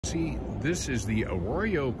see, this is the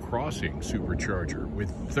Arroyo Crossing supercharger with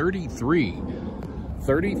 33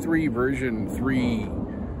 version 3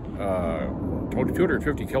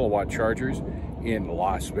 250 kilowatt chargers in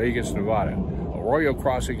Las Vegas, Nevada. Arroyo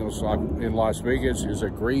Crossing in Las Vegas is a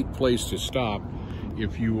great place to stop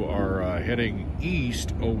if you are heading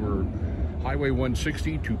east over Highway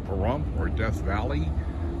 160 to Pahrump or Death Valley.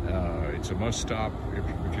 It's a must stop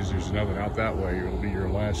because there's nothing out that way. It'll be your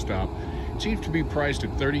last stop. It seems to be priced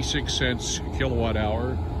at 36 cents a kilowatt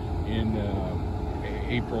hour in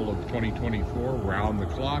April of 2024, round the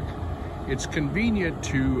clock. It's convenient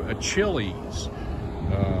to a Chili's,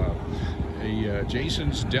 a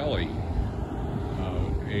Jason's Deli,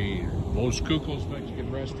 a Los Cucos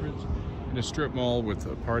Mexican restaurants, and a strip mall with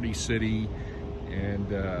a Party City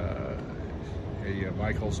and a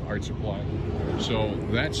Michael's Art Supply. So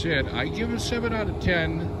that's it. I give it a 7 out of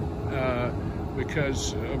 10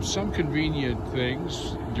 because of some convenient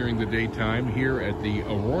things during the daytime here at the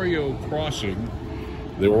Arroyo Crossing.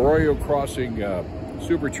 The Arroyo Crossing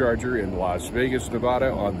supercharger in Las Vegas,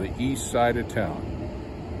 Nevada on the east side of town.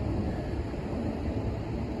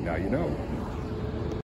 Now you know.